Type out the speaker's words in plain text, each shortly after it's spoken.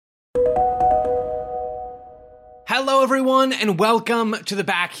Hello everyone and welcome to the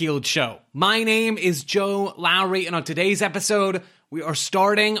Backheeled Show. My name is Joe Lowry and on today's episode, we are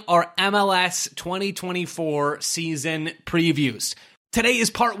starting our MLS 2024 season previews. Today is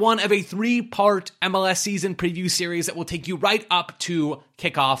part one of a three-part MLS season preview series that will take you right up to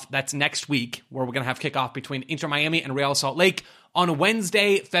kickoff. That's next week, where we're going to have kickoff between Inter Miami and Real Salt Lake on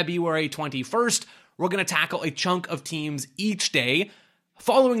Wednesday, February 21st. We're going to tackle a chunk of teams each day,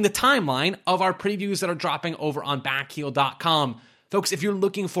 following the timeline of our previews that are dropping over on backheel.com. Folks, if you're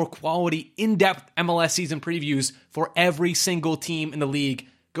looking for quality, in-depth MLS season previews for every single team in the league,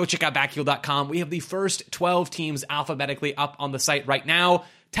 go check out backheel.com. We have the first 12 teams alphabetically up on the site right now.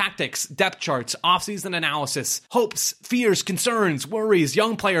 Tactics, depth charts, offseason analysis, hopes, fears, concerns, worries,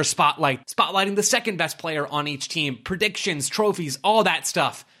 young player spotlight, spotlighting the second best player on each team, predictions, trophies, all that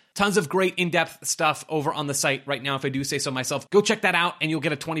stuff. Tons of great in-depth stuff over on the site right now, if I do say so myself. Go check that out, and you'll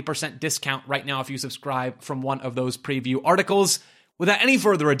get a 20% discount right now if you subscribe from one of those preview articles. Without any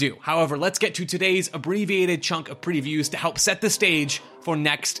further ado, however, let's get to today's abbreviated chunk of previews to help set the stage for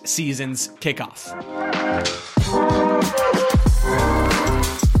next season's kickoff.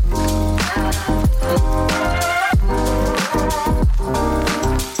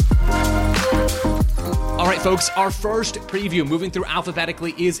 All right, folks, our first preview, moving through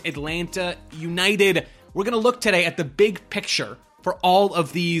alphabetically, is Atlanta United. We're going to look today at the big picture for all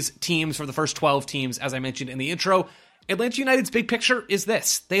of these teams, for the first 12 teams, as I mentioned in the intro. Atlanta United's big picture is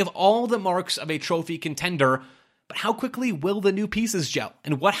this. They have all the marks of a trophy contender, but how quickly will the new pieces gel?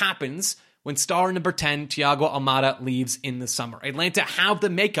 And what happens when star number 10, Thiago Almada, leaves in the summer? Atlanta have the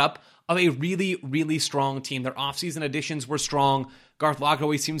makeup of a really, really strong team. Their offseason additions were strong. Garth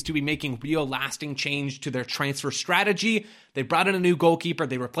Lagerwey seems to be making real lasting change to their transfer strategy. They brought in a new goalkeeper.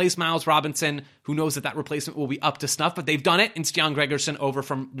 They replaced Miles Robinson. Who knows if that replacement will be up to snuff, but they've done it in Stian Gregerson over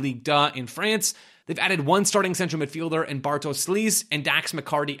from Ligue 2 in France. They've added one starting central midfielder in Bartosz Slisz and Dax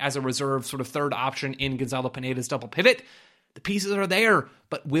McCarty as a reserve sort of third option in Gonzalo Pineda's double pivot. The pieces are there,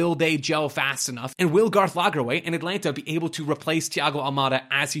 but will they gel fast enough? And will Garth Lagerwey and Atlanta be able to replace Thiago Almada,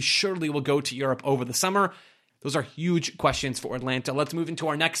 as he surely will go to Europe over the summer? Those are huge questions for Atlanta. Let's move into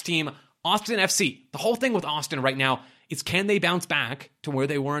our next team, Austin FC. The whole thing with Austin right now is, can they bounce back to where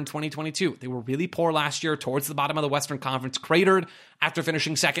they were in 2022? They were really poor last year, towards the bottom of the Western Conference, cratered after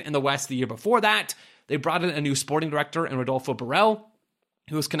finishing second in the West the year before that. They brought in a new sporting director in Rodolfo Borrell,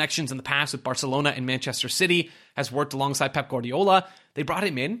 who has connections in the past with Barcelona and Manchester City, has worked alongside Pep Guardiola. They brought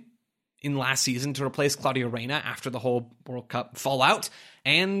him in last season to replace Claudio Reyna after the whole World Cup fallout,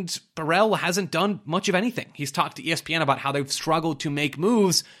 and Borrell hasn't done much of anything. He's talked to ESPN about how they've struggled to make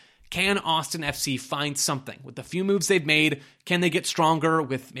moves. Can Austin FC find something? With the few moves they've made, can they get stronger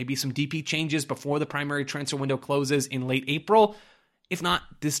with maybe some DP changes before the primary transfer window closes in late April? If not,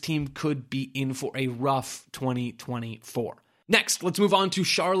 this team could be in for a rough 2024. Next, let's move on to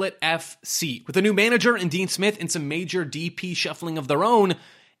Charlotte FC. With a new manager and Dean Smith and some major DP shuffling of their own,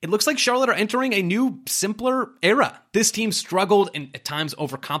 it looks like Charlotte are entering a new, simpler era. This team struggled and at times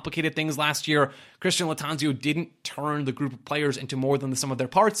overcomplicated things last year. Christian Lattanzio didn't turn the group of players into more than the sum of their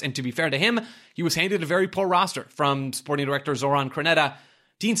parts, and to be fair to him, he was handed a very poor roster from sporting director Zoran Krneta.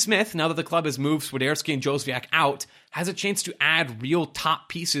 Dean Smith, now that the club has moved Swiderski and Jozwiak out, has a chance to add real top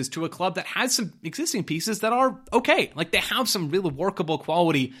pieces to a club that has some existing pieces that are okay. Like, they have some really workable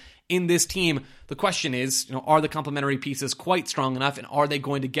quality in this team. The question is, are the complementary pieces quite strong enough, and are they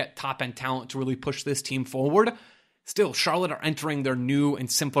going to get top-end talent to really push this team forward? Still, Charlotte are entering their new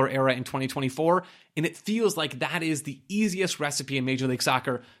and simpler era in 2024, and it feels like that is the easiest recipe in Major League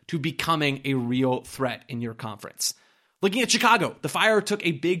Soccer to becoming a real threat in your conference. Looking at Chicago, the Fire took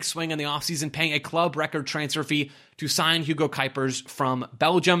a big swing in the offseason, paying a club record transfer fee to sign Hugo Kuipers from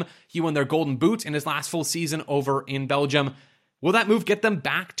Belgium. He won their Golden Boot in his last full season over in Belgium. Will that move get them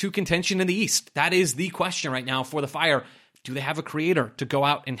back to contention in the East? That is the question right now for the Fire. Do they have a creator to go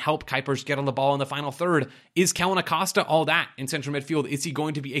out and help Kuipers get on the ball in the final third? Is Kellen Acosta all that in central midfield? Is he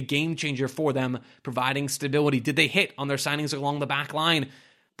going to be a game changer for them, providing stability? Did they hit on their signings along the back line?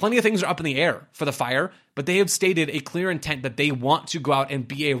 Plenty of things are up in the air for the Fire, but they have stated a clear intent that they want to go out and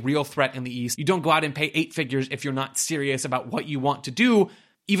be a real threat in the East. You don't go out and pay 8 figures if you're not serious about what you want to do.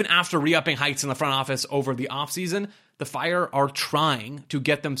 Even after re-upping heights in the front office over the offseason, the Fire are trying to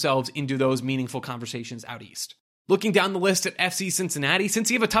get themselves into those meaningful conversations out East. Looking down the list at FC Cincinnati,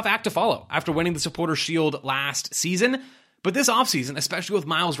 Cincy have a tough act to follow after winning the Supporters' Shield last season. But this offseason, especially with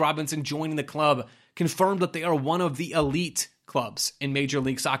Miles Robinson joining the club, confirmed that they are one of the elite clubs in Major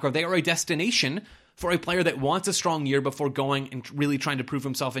League Soccer. They are a destination for a player that wants a strong year before going and really trying to prove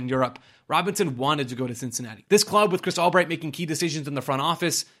himself in Europe. Robinson wanted to go to Cincinnati. This club, with Chris Albright making key decisions in the front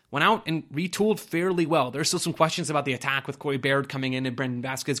office, went out and retooled fairly well. There's still some questions about the attack with Corey Baird coming in and Brendan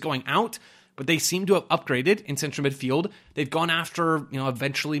Vasquez going out, but they seem to have upgraded in central midfield. They've gone after,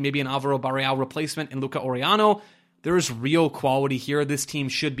 eventually maybe an Alvaro Barreal replacement in Luca Oriano. There's real quality here. This team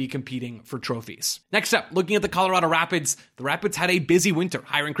should be competing for trophies. Next up, looking at the Colorado Rapids, the Rapids had a busy winter,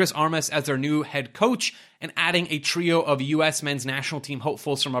 hiring Chris Armas as their new head coach and adding a trio of U.S. men's national team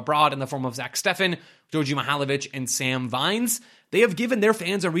hopefuls from abroad in the form of Zach Steffen, Joji Mihalovic, and Sam Vines. They have given their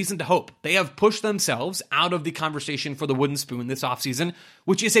fans a reason to hope. They have pushed themselves out of the conversation for the wooden spoon this offseason,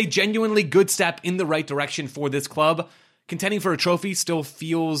 which is a genuinely good step in the right direction for this club. Contending for a trophy still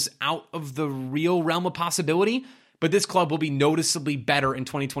feels out of the real realm of possibility, but this club will be noticeably better in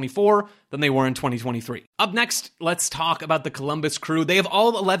 2024 than they were in 2023. Up next, let's talk about the Columbus Crew. They have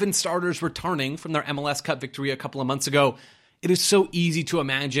all 11 starters returning from their MLS Cup victory a couple of months ago. It is so easy to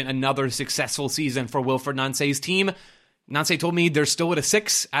imagine another successful season for Wilfred Nance's team. Nance told me they're still at a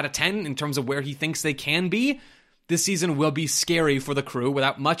 6 out of 10 in terms of where he thinks they can be. This season will be scary for the Crew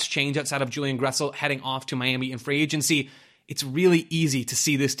without much change outside of Julian Gressel heading off to Miami in free agency. It's really easy to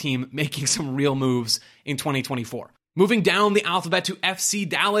see this team making some real moves in 2024. Moving down the alphabet to FC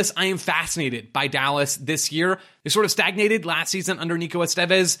Dallas, I am fascinated by Dallas this year. They sort of stagnated last season under Nico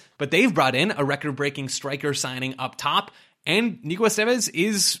Estevez, but they've brought in a record-breaking striker signing up top, and Nico Estevez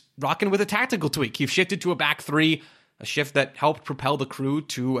is rocking with a tactical tweak. He shifted to a back three, a shift that helped propel the Crew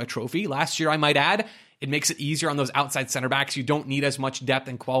to a trophy last year, I might add. It makes it easier on those outside center backs. You don't need as much depth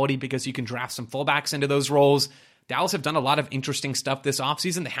and quality because you can draft some fullbacks into those roles. Dallas have done a lot of interesting stuff this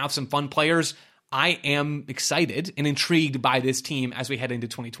offseason. They have some fun players. I am excited and intrigued by this team as we head into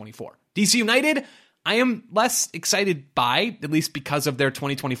 2024. DC United, I am less excited by, at least because of their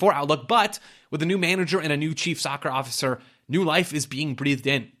 2024 outlook, but with a new manager and a new chief soccer officer, new life is being breathed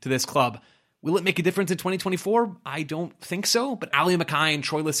in to this club. Will it make a difference in 2024? I don't think so, but Ali Mackay and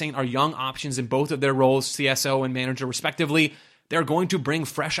Troy Lesesne are young options in both of their roles, CSO and manager respectively. They're going to bring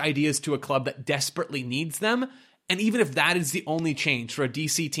fresh ideas to a club that desperately needs them. And even if that is the only change for a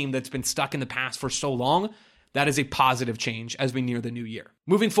DC team that's been stuck in the past for so long, that is a positive change as we near the new year.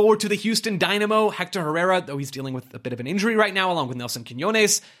 Moving forward to the Houston Dynamo, Hector Herrera, though he's dealing with a bit of an injury right now along with Nelson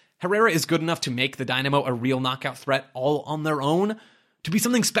Quinones, Herrera is good enough to make the Dynamo a real knockout threat all on their own. To be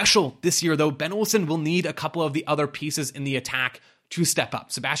something special this year, though, Ben Olsen will need a couple of the other pieces in the attack to step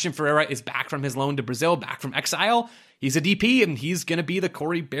up. Sebastian Ferreira is back from his loan to Brazil, back from exile. He's a DP, and he's going to be the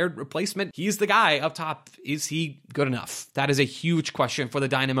Corey Baird replacement. He's the guy up top. Is he good enough? That is a huge question for the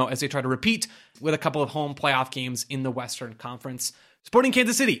Dynamo as they try to repeat with a couple of home playoff games in the Western Conference. Sporting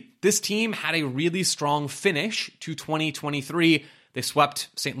Kansas City. This team had a really strong finish to 2023. They swept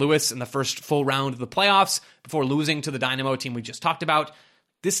St. Louis in the first full round of the playoffs before losing to the Dynamo team we just talked about.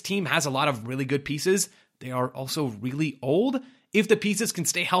 This team has a lot of really good pieces. They are also really old. If the pieces can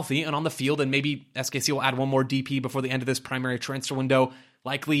stay healthy and on the field, and maybe SKC will add one more DP before the end of this primary transfer window,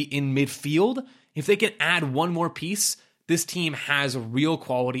 likely in midfield, if they can add one more piece, this team has real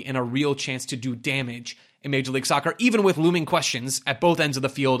quality and a real chance to do damage in Major League Soccer, even with looming questions at both ends of the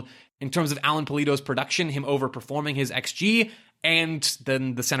field in terms of Alan Pulido's production, him overperforming his XG, and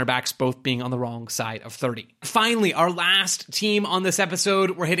then the center backs both being on the wrong side of 30. Finally, our last team on this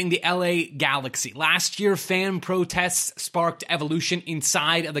episode, we're hitting the LA Galaxy. Last year, fan protests sparked evolution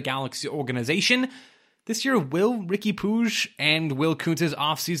inside of the Galaxy organization. This year, will Ricky Puig and Will Kuntz's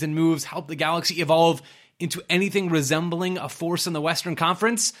offseason moves help the Galaxy evolve into anything resembling a force in the Western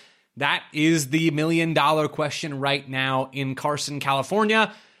Conference? That is the million-dollar question right now in Carson,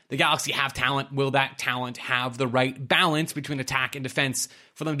 California. The Galaxy have talent. Will that talent have the right balance between attack and defense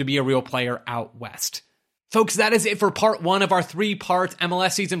for them to be a real player out west? Folks, that is it for part one of our 3-part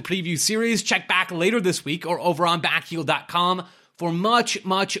MLS season preview series. Check back later this week or over on backheel.com for much,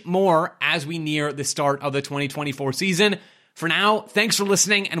 much more as we near the start of the 2024 season. For now, thanks for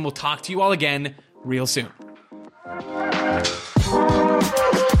listening, and we'll talk to you all again real soon.